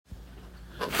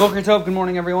Boker Tov, good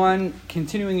morning everyone.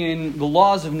 Continuing in the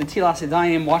laws of Netilas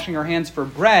Yadayim, washing our hands for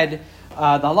bread, the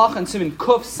halacha in Siman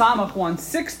Kuf Samach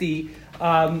 160,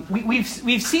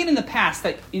 we've seen in the past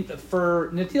that for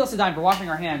Netilas Yadayim, for washing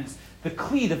our hands, the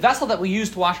kli, the vessel that we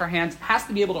use to wash our hands, has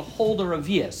to be able to hold a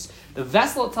revius. The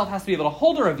vessel itself has to be able to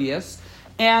hold a revius,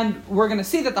 and we're going to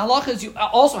see that the halacha is you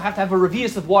also have to have a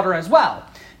revius of water as well.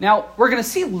 Now, we're going to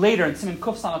see later in Siman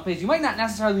Kuf Samach Beis, you might not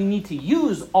necessarily need to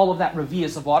use all of that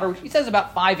revius of water, which he says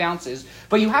about 5 ounces,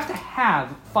 but you have to have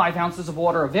 5 ounces of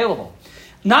water available.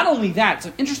 Not only that, it's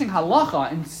an interesting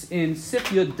halacha in Sif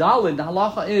Yud Daled. The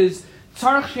halacha is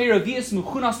tzarich shei revius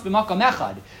mechunas b'makam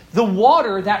echad. The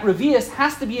water, that revius,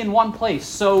 has to be in one place.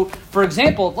 So, for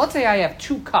example, let's say I have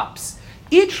 2 cups.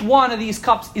 Each one of these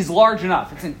cups is large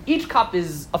enough. Each cup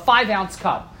is a 5-ounce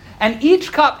cup, and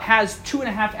each cup has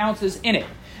 2.5 ounces in it.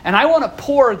 And I want to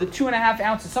pour the 2.5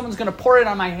 ounces, someone's going to pour it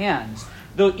on my hands.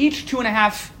 Though each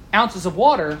 2.5 ounces of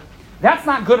water, that's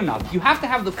not good enough. You have to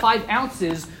have the 5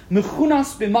 ounces,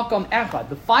 mechunas b'makam echad.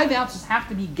 The 5 ounces have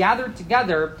to be gathered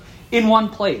together in one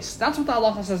place. That's what the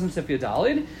halacha says in Sif Yud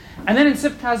Daled. And then in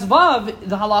Sif Taz Vav,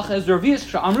 the halacha is revius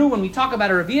sha'amru. When we talk about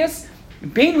a revius,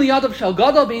 bein liyadav shel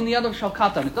gadol, bein liyadav shel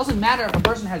katan. It doesn't matter if a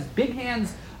person has big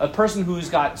hands, a person who's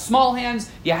got small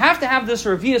hands. You have to have this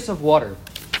revius of water.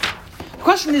 The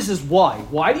question is why?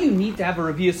 Why do you need to have a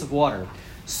revius of water?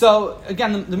 So,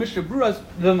 again, the Mishnah Berurah,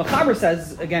 the Mechaber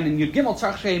says, again, in Yud Gimel,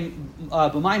 tzarich shei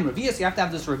b'mayim revius, you have to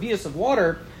have this revius of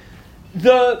water.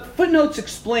 The footnotes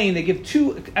explain, they give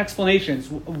 2 explanations.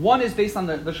 One is based on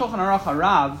the Shulchan Aruch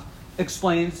Harav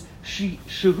explains,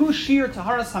 shehu shir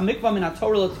taharas hamikvah min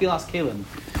haTorah letfilas kelim.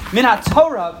 Min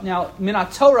haTorah, now, min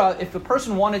haTorah, if a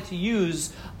person wanted to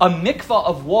use a mikvah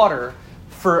of water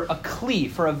for a kli,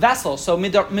 for a vessel. So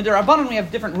midirabanan we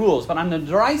have different rules, but on the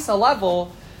d'oraisa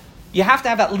level, you have to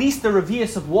have at least the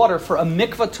revius of water for a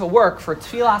mikvah to work, for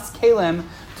tfilas kelim,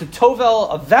 to tovel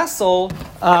a vessel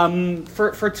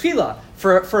for tefillah,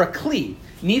 for a kli.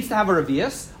 Needs to have a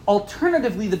revius.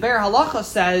 Alternatively, the Be'er Halacha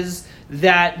says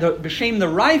that the b'shem the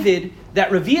Ravid, that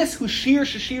revius hu shir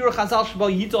sheshiru chazal shebo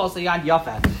yitol asayad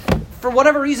yafet. For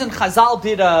whatever reason, Chazal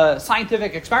did a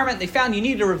scientific experiment. They found you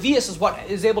need a revius is what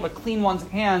is able to clean one's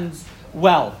hands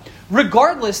well.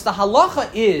 Regardless, the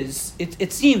halacha is,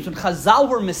 it seems, when Chazal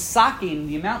were misaking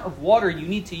the amount of water you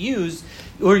need to use,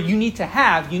 or you need to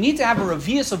have a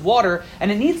revius of water,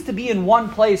 and it needs to be in one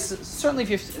place. Certainly,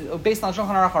 based on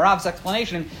Shulchan Aruch Harav's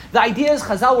explanation, the idea is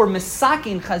Chazal were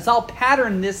misaking, Chazal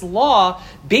patterned this law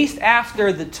based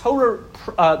after the Torah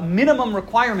minimum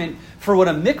requirement for what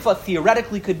a mikvah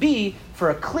theoretically could be for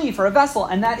a kli, for a vessel,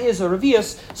 and that is a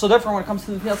revius. So therefore, when it comes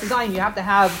to the Netilas Yadayim, you have to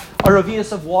have a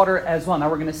revius of water as well. Now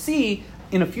we're going to see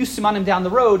in a few simanim down the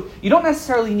road, you don't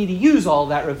necessarily need to use all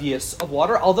that revius of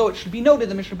water, although it should be noted,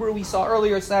 the Mishnah Berurah we saw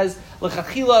earlier says,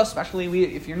 l'chachila, especially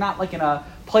if you're not like in a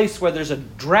place where there's a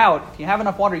drought, if you have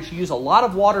enough water, you should use a lot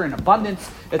of water in abundance.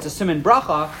 It's a siman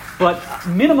bracha, but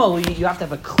minimally, you have to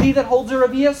have a kli that holds a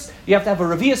revius, you have to have a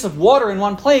revius of water in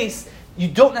one place. You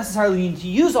don't necessarily need to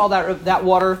use all that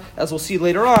water, as we'll see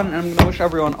later on, and I'm going to wish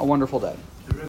everyone a wonderful day.